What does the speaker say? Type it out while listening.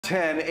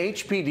10,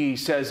 HPD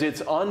says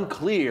it's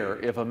unclear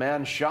if a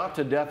man shot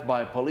to death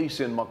by police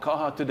in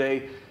Makaha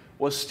today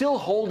was still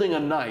holding a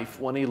knife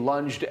when he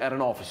lunged at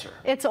an officer.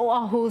 It's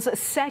Oahu's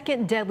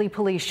second deadly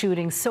police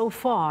shooting so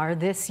far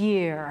this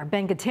year.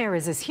 Ben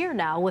Gutierrez is here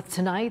now with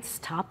tonight's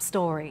top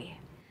story.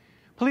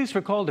 Police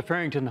were called to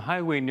Farrington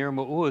Highway near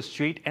Makaha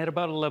Street at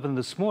about 11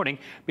 this morning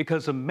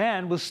because a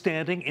man was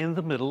standing in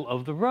the middle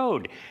of the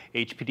road.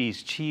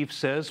 HPD's chief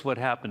says what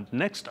happened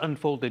next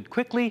unfolded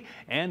quickly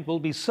and will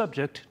be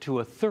subject to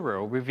a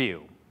thorough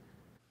review.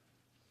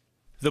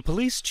 The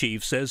police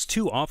chief says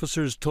 2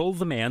 officers told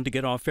the man to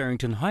get off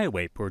Farrington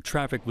Highway where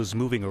traffic was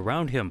moving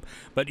around him,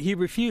 but he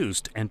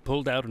refused and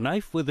pulled out a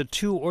knife with a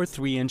 2 or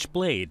 3-inch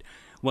blade.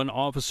 One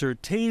officer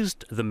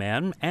tased the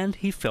man and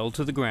he fell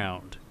to the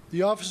ground.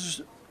 The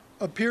officers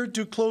appeared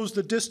to close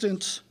the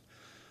distance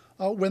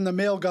when the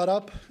male got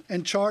up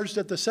and charged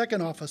at the second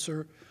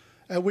officer,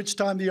 at which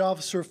time the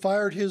officer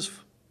fired his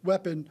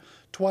weapon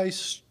twice,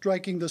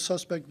 striking the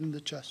suspect in the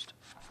chest.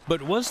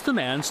 But was the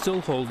man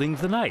still holding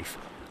the knife?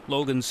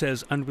 Logan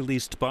says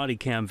unreleased body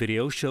cam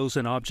video shows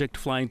an object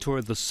flying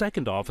toward the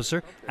second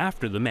officer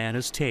after the man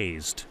is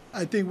tased.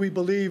 I think we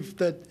believe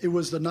that it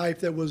was the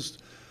knife that was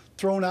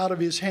thrown out of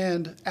his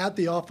hand at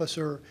the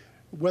officer.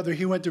 Whether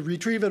he went to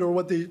retrieve it or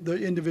what the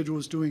individual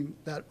was doing,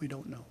 that we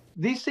don't know.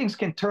 These things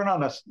can turn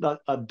on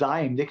a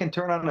dime. They can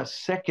turn on a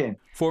second.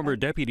 Former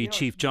Deputy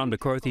Chief John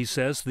McCarthy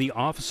says the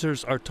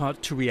officers are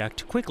taught to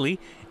react quickly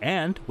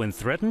and, when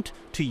threatened,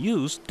 to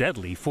use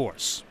deadly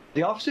force.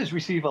 The officers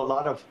receive a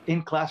lot of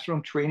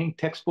in-classroom training,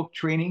 textbook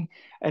training,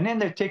 and then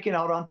they're taken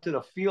out onto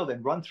the field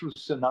and run through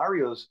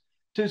scenarios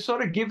to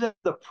sort of give them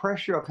the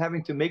pressure of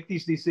having to make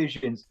these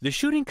decisions. The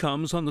shooting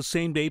comes on the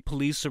same day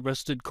police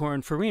arrested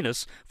Corin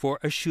Farinas for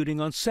a shooting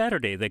on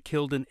Saturday that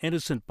killed an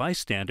innocent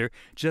bystander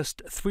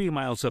just 3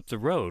 miles up the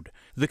road.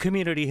 The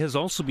community has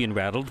also been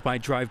rattled by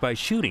drive-by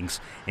shootings,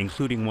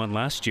 including one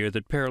last year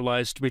that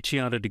paralyzed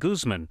Richiana de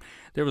Guzman.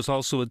 There was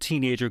also a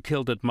teenager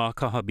killed at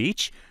Makaha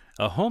Beach,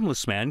 a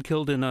homeless man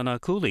killed in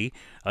Anakuli,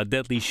 a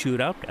deadly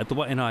shootout at the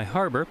Waianae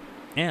Harbor,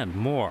 and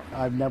more.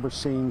 I've never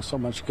seen so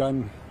much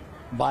gun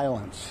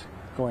violence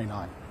going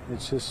on.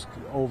 It's just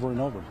over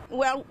and over.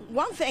 Well,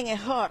 one thing, it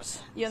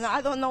hurts.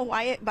 I don't know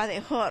why, but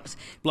it hurts.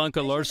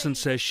 Blanca Larson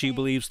says she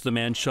believes the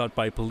man shot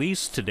by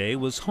police today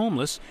was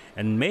homeless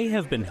and may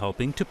have been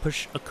helping to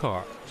push a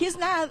car. He's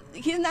not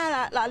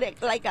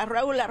like a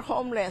regular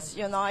homeless,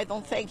 I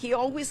don't think. He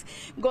always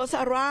goes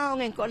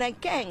around and collect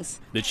gangs.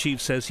 The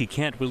chief says he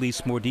can't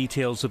release more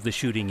details of the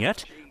shooting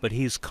yet, but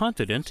he's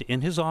confident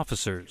in his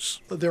officers.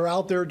 They're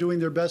out there doing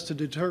their best to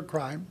deter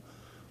crime.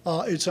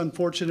 It's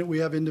unfortunate we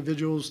have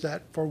individuals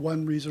that, for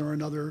one reason or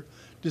another,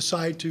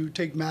 decide to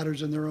take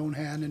matters in their own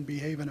hand and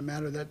behave in a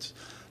manner that's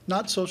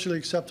not socially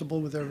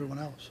acceptable with everyone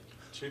else.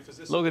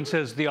 Logan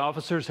says the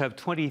officers have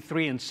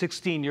 23 and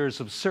 16 years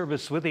of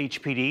service with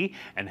HPD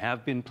and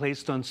have been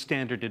placed on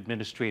standard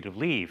administrative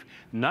leave.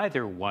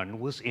 Neither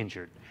one was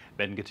injured.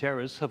 Ben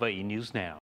Gutierrez, Hawaii News Now.